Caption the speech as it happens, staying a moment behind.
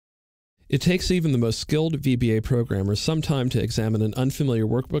It takes even the most skilled VBA programmers some time to examine an unfamiliar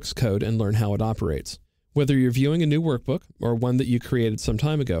workbook's code and learn how it operates. Whether you're viewing a new workbook or one that you created some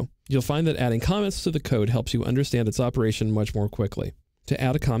time ago, you'll find that adding comments to the code helps you understand its operation much more quickly. To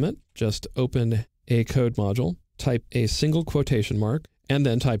add a comment, just open a code module, type a single quotation mark, and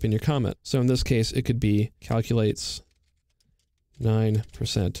then type in your comment. So in this case, it could be calculates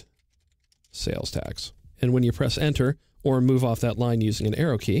 9% sales tax. And when you press enter or move off that line using an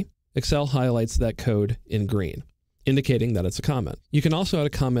arrow key, Excel highlights that code in green, indicating that it's a comment. You can also add a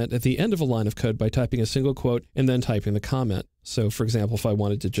comment at the end of a line of code by typing a single quote and then typing the comment. So for example, if I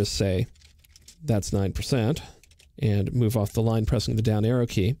wanted to just say, that's 9%, and move off the line pressing the down arrow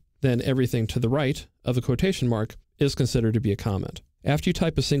key, then everything to the right of the quotation mark is considered to be a comment. After you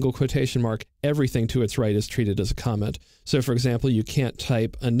type a single quotation mark, everything to its right is treated as a comment. So for example, you can't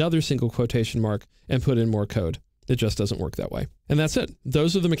type another single quotation mark and put in more code. It just doesn't work that way. And that's it.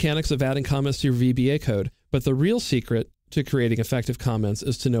 Those are the mechanics of adding comments to your VBA code. But the real secret to creating effective comments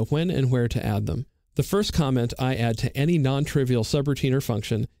is to know when and where to add them. The first comment I add to any non-trivial subroutine or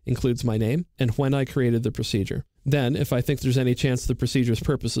function includes my name and when I created the procedure. Then, if I think there's any chance the procedure's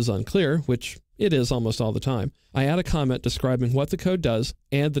purpose is unclear, which it is almost all the time, I add a comment describing what the code does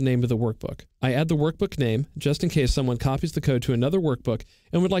and the name of the workbook. I add the workbook name just in case someone copies the code to another workbook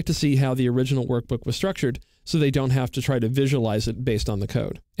and would like to see how the original workbook was structured so they don't have to try to visualize it based on the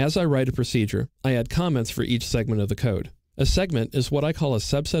code. As I write a procedure, I add comments for each segment of the code. A segment is what I call a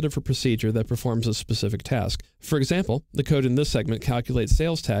subset of a procedure that performs a specific task. For example, the code in this segment calculates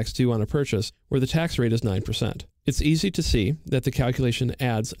sales tax due on a purchase where the tax rate is 9%. It's easy to see that the calculation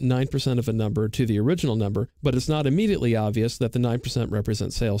adds 9% of a number to the original number, but it's not immediately obvious that the 9%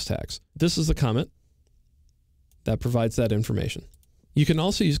 represents sales tax. This is the comment that provides that information. You can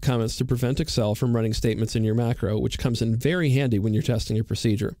also use comments to prevent Excel from running statements in your macro, which comes in very handy when you're testing a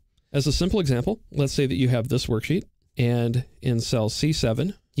procedure. As a simple example, let's say that you have this worksheet, and in cell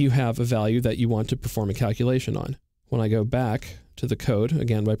C7, you have a value that you want to perform a calculation on. When I go back to the code,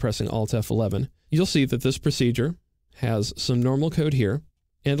 again by pressing Alt F11, you'll see that this procedure has some normal code here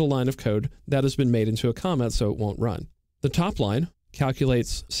and a line of code that has been made into a comment so it won't run. The top line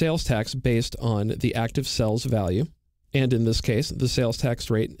calculates sales tax based on the active cell's value, and in this case, the sales tax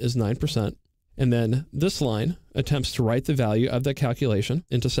rate is 9%. And then this line attempts to write the value of that calculation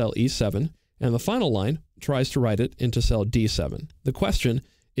into cell E7, and the final line tries to write it into cell D7. The question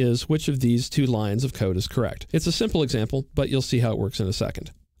is which of these two lines of code is correct. It's a simple example, but you'll see how it works in a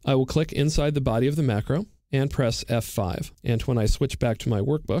second. I will click inside the body of the macro and press F5. And when I switch back to my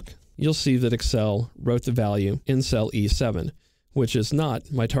workbook, you'll see that Excel wrote the value in cell E7, which is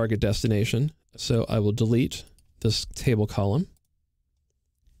not my target destination. So I will delete this table column.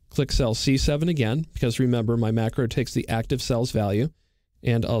 Click cell C7 again, because remember my macro takes the active cell's value,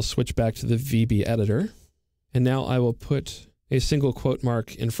 and I'll switch back to the VB editor. And now I will put a single quote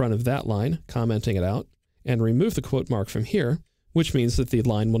mark in front of that line, commenting it out, and remove the quote mark from here, which means that the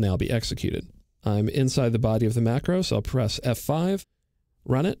line will now be executed. I'm inside the body of the macro, so I'll press F5,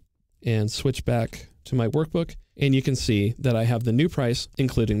 run it, and switch back to my workbook, and you can see that I have the new price,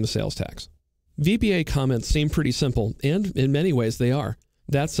 including the sales tax. VBA comments seem pretty simple, and in many ways they are.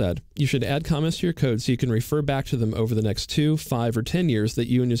 That said, you should add comments to your code so you can refer back to them over the next 2, 5, or 10 years that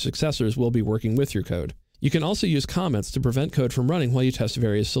you and your successors will be working with your code. You can also use comments to prevent code from running while you test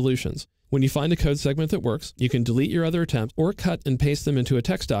various solutions. When you find a code segment that works, you can delete your other attempt or cut and paste them into a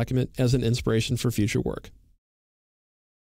text document as an inspiration for future work.